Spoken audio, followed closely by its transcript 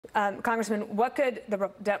Congressman, what could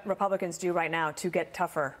the Republicans do right now to get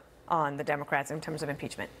tougher on the Democrats in terms of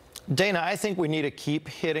impeachment? Dana, I think we need to keep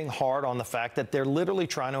hitting hard on the fact that they're literally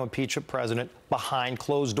trying to impeach a president behind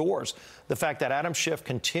closed doors. The fact that Adam Schiff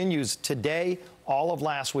continues today, all of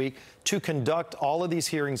last week, to conduct all of these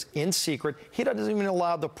hearings in secret. He doesn't even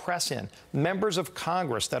allow the press in. Members of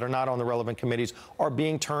Congress that are not on the relevant committees are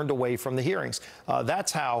being turned away from the hearings.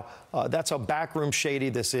 That's how backroom shady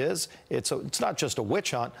this is. It's not just a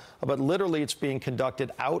witch hunt, but literally it's being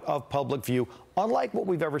conducted out of public view, unlike what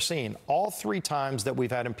we've ever seen. All 3 times that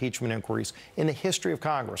we've had impeachment inquiries in the history of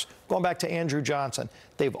Congress, going back to Andrew Johnson,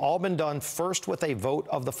 they've all been done first with a vote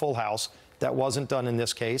of the full House. That wasn't done in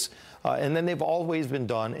this case. And then they've always been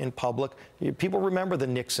done in public. People remember the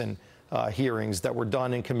Nixon hearings that were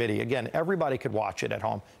done in committee. Again, everybody could watch it at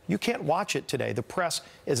home. You can't watch it today. The press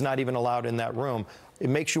is not even allowed in that room. It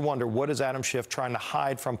makes you wonder, what is Adam Schiff trying to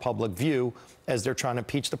hide from public view as they're trying to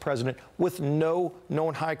impeach the president with no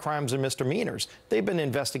known high crimes and misdemeanors? They've been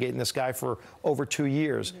investigating this guy for over 2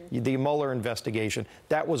 years. The Mueller investigation,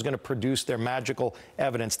 that was going to produce their magical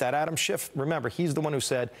evidence. That Adam Schiff, remember, he's the one who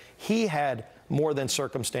said he had more than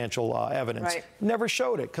circumstantial evidence. Right. Never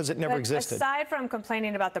showed it because it never existed. Aside from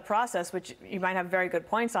complaining about the process, which you might have very good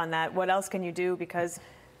points on that, what else can you do? Because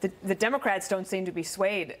the Democrats don't seem to be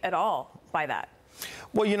swayed at all by that.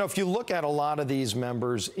 Well, you know, if you look at a lot of these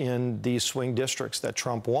members in these swing districts that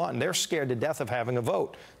Trump won, they're scared to death of having a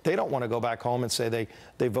vote. They don't want to go back home and say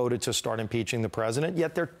they voted to start impeaching the president,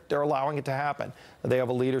 yet they're allowing it to happen. They have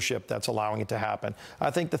a leadership that's allowing it to happen.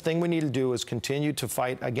 I think the thing we need to do is continue to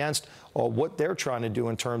fight against what they're trying to do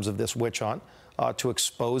in terms of this witch hunt, to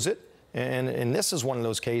expose it. And this is one of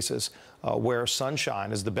those cases where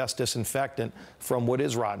sunshine is the best disinfectant from what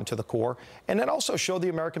is rotten to the core. And then also show the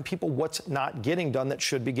American people what's not getting done that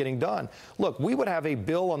should be getting done. Look, we would have a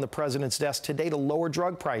bill on the president's desk today to lower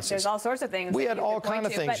drug prices. There's all sorts of things. We had all kinds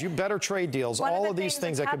of things. You better trade deals. All of these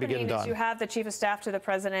things that could be getting done. You have the chief of staff to the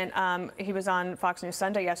president. He was on Fox News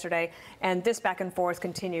Sunday yesterday, and this back and forth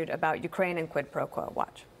continued about Ukraine and quid pro quo.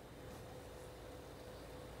 Watch.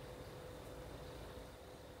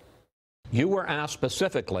 You were asked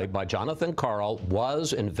specifically by Jonathan Karl,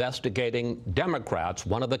 was investigating Democrats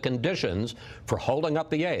one of the conditions for holding up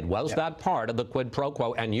the aid? Was that part of the quid pro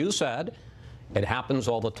quo? And you said it happens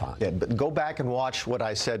all the time. Yeah, but go back and watch what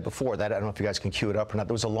I said before that. I don't know if you guys can cue it up or not.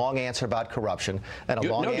 There was a long answer about corruption and a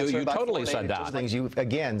long answer about totally said that. Things you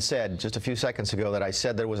again said just a few seconds ago that I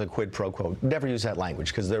said there was a quid pro quo. Never use that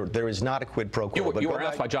language because there is not a quid pro quo. You were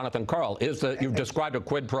asked by Jonathan Karl, you've described a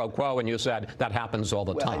quid pro quo and you said that happens all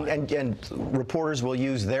the time. And reporters will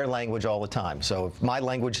use their language all the time. So my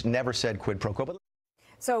language never said quid pro quo.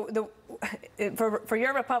 So for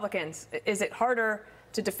your Republicans, is it harder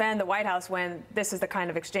to defend the White House when this is the kind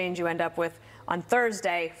of exchange you end up with on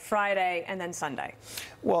Thursday, Friday, and then Sunday?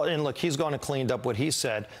 Well, and look, he's gone and cleaned up what he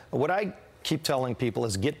said. What I keep telling people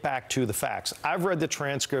is get back to the facts. I've read the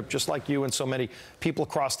transcript just like you and so many people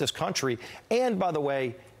across this country. And by the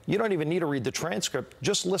way, you don't even need to read the transcript.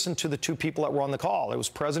 Just listen to the 2 people that were on the call. It was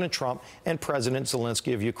President Trump and President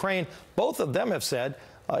Zelensky of Ukraine. Both of them have said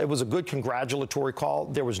it was a good congratulatory call.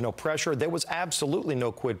 There was no pressure. There was absolutely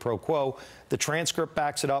no quid pro quo. The transcript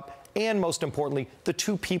backs it up. And most importantly, the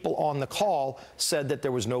 2 people on the call said that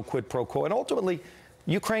there was no quid pro quo. And ultimately,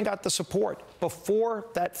 Ukraine got the support. Before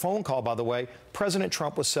that phone call, by the way, President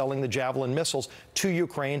Trump was selling the Javelin missiles to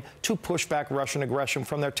Ukraine to push back Russian aggression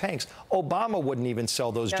from their tanks. Obama wouldn't even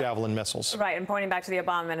sell those Javelin missiles. Right, and pointing back to the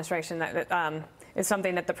Obama administration, that is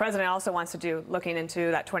something that the president also wants to do, looking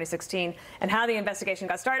into that 2016 and how the investigation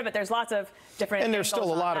got started. But there's lots of different and there's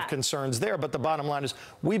still a lot of concerns there. But the bottom line is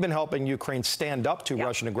we've been helping Ukraine stand up to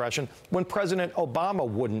Russian aggression when President Obama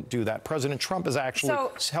wouldn't do that. President Trump is actually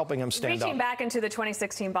helping him stand up. Reaching back into the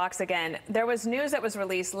 2016 box again, there was news that was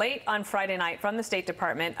released late on Friday night from the State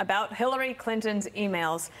Department about Hillary Clinton's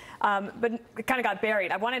emails, but it kind of got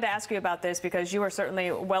buried. I wanted to ask you about this because you were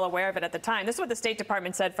certainly well aware of it at the time. This is what the State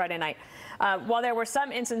Department said Friday night. While there were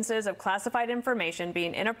some instances of classified information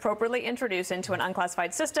being inappropriately introduced into an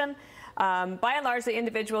unclassified system, by and large, the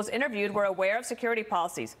individuals interviewed were aware of security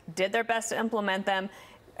policies, did their best to implement them,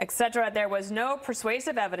 etc. There was no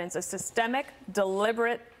persuasive evidence of systemic,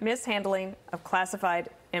 deliberate mishandling of classified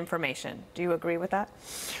information. Do you agree with that?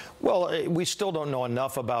 Well, we still don't know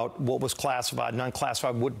enough about what was classified and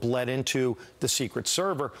unclassified, what bled into the secret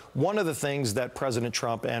server. One of the things that President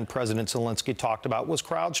Trump and President Zelensky talked about was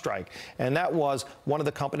CrowdStrike, and that was one of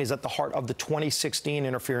the companies at the heart of the 2016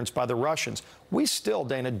 interference by the Russians. We still,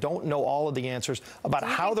 Dana, don't know all of the answers about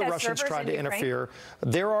how the Russians tried to interfere.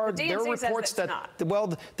 There are reports that,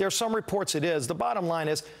 well, there are some reports it is. The bottom line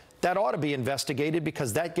is, that ought to be investigated,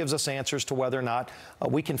 because that gives us answers to whether or not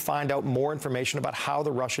we can find out more information about how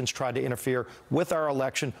the Russians tried to interfere with our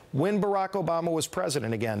election when Barack Obama was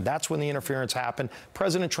president. Again, that's when the interference happened.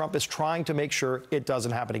 President Trump is trying to make sure it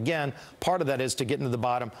doesn't happen again. Part of that is to get into the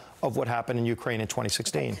bottom of what happened in Ukraine in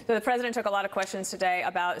 2016. So the president took a lot of questions today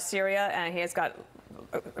about Syria, and he has got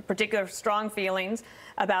particular strong feelings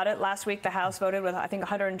about it. Last week, the House voted with, I think,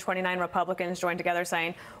 129 Republicans joined together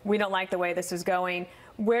saying, we don't like the way this is going.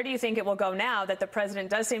 Where do you think it will go now that the president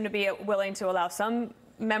does seem to be willing to allow some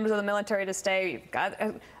members of the military to stay? You've got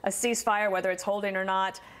a ceasefire, whether it's holding or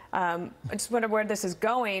not. I just wonder where this is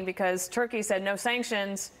going, because Turkey said no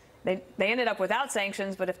sanctions. They ended up without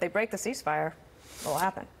sanctions, but if they break the ceasefire, what will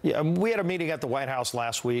happen? Yeah, we had a meeting at the White House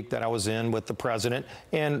last week that I was in with the president,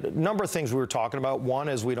 and a number of things we were talking about. One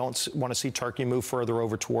is we don't want to see Turkey move further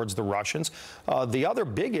over towards the Russians. The other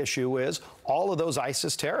big issue is all of those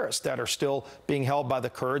ISIS terrorists that are still being held by the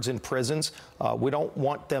Kurds in prisons. We don't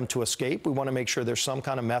want them to escape. We want to make sure there's some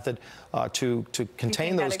kind of method to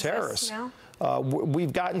contain those terrorists. Now?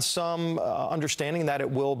 We've gotten some understanding that it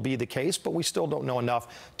will be the case, but we still don't know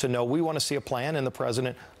enough to know. We want to see a plan, and the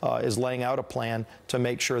president is laying out a plan to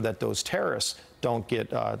make sure that those terrorists don't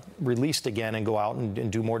get released again and go out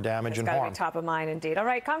and do more damage and harm. It's got to be top of mind, indeed. All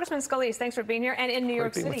right, Congressman Scalise, thanks for being here, and in New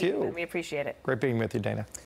York City. Great being with you. We appreciate it. Great being with you, Dana.